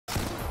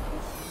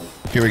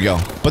Here we go.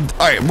 But,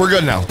 alright, we're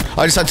good now.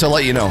 I just had to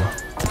let you know.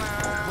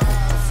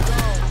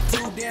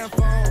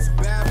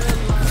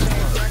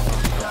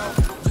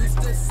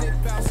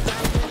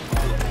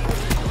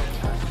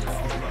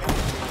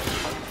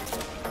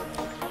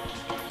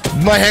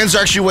 My hands are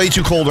actually way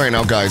too cold right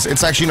now, guys.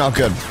 It's actually not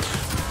good.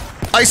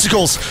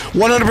 Icicles.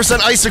 100%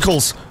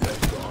 icicles.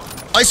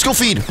 Icicle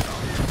feed.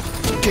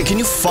 Okay, can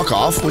you fuck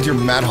off with your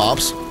mad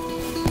hops?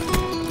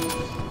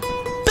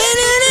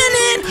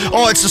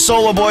 Oh, it's the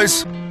solo,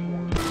 boys.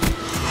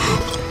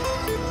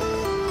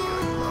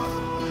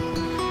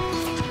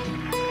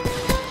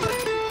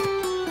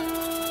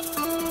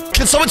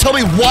 Can someone tell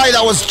me why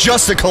that was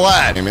just a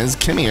collab? Hey, man, it's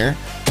Kim here.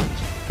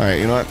 Alright,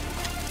 you know what?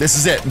 This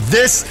is it.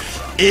 This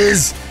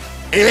is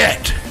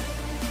it.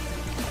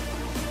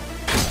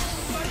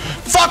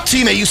 Fuck,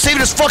 teammate, you saved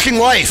his fucking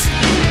life.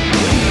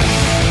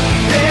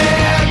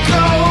 There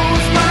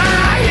goes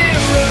my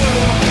hero.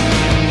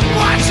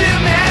 Watch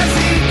him as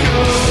he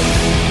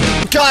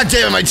goes. God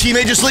damn it, my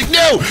teammate just like,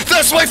 no,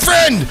 that's my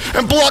friend,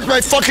 and blocked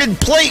my fucking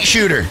plate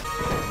shooter.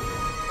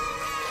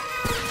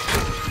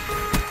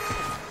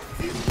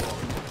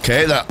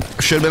 Okay, that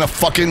should have been a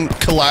fucking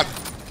collab.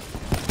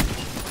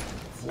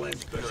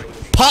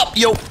 Pop,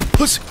 yo,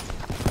 pussy.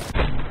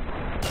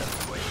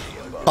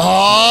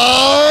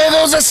 Oh,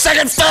 that was a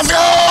second fast.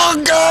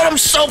 Oh god, I'm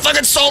so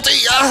fucking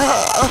salty.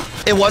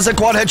 It was a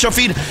quad headshot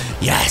feed.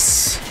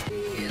 Yes.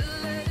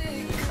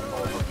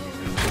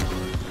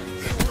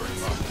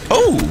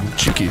 Oh,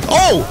 cheeky.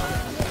 Oh.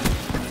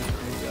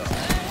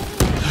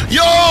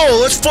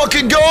 Yo, let's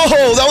fucking go.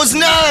 That was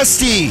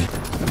nasty.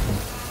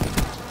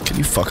 Can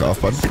you fuck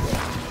off, bud?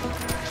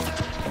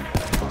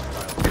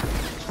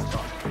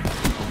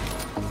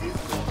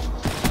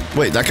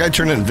 Wait, that guy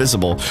turned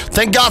invisible.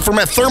 Thank God for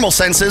my thermal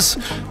senses.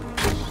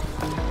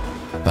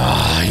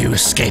 Ah, you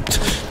escaped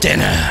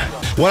dinner.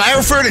 When I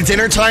refer to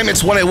dinner time,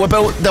 it's when I whip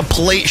out the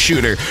plate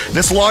shooter.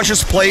 This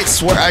launches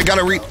plates where I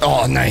gotta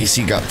oh, nice,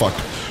 he got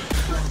fucked.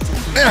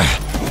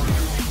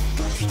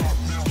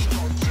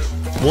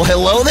 Well,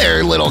 hello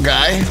there, little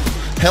guy.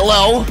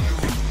 Hello?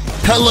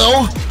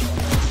 Hello?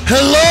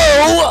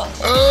 Hello?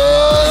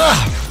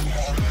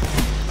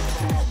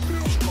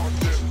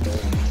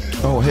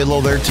 Oh,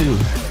 hello there, too.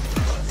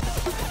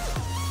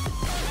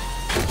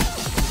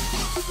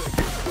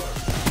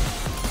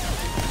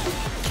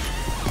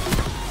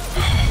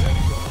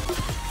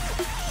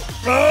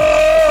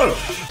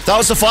 That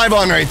was the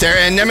 5-on right there,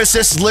 and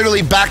Nemesis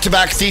literally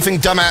back-to-back thieving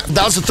dumbass.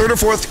 That was the 3rd or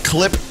 4th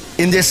clip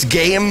in this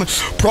game.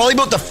 Probably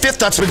about the 5th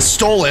that's been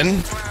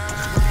stolen.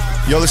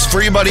 Yo, this is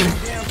for you, buddy.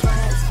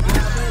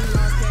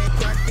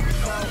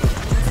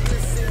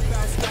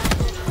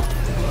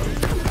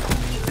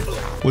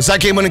 Was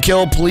that game winning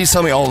kill? Please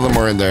tell me all of them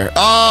were in there.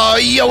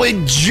 Yo,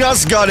 it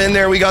just got in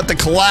there. We got the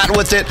collat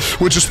with it,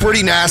 which is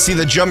pretty nasty.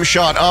 The jump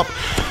shot up.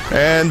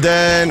 And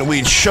then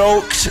we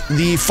choked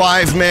the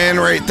 5-man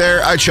right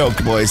there. I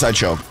choked, boys. I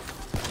choked.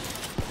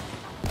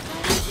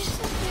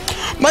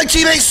 My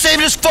teammates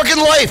saved his fucking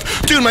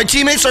life. Dude, my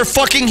teammates are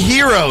fucking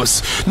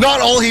heroes.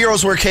 Not all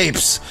heroes wear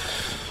capes.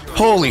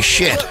 Holy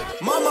shit.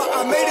 Mama,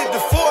 I made it to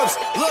Forbes.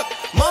 Look,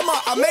 mama,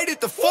 I made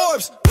it to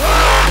Forbes.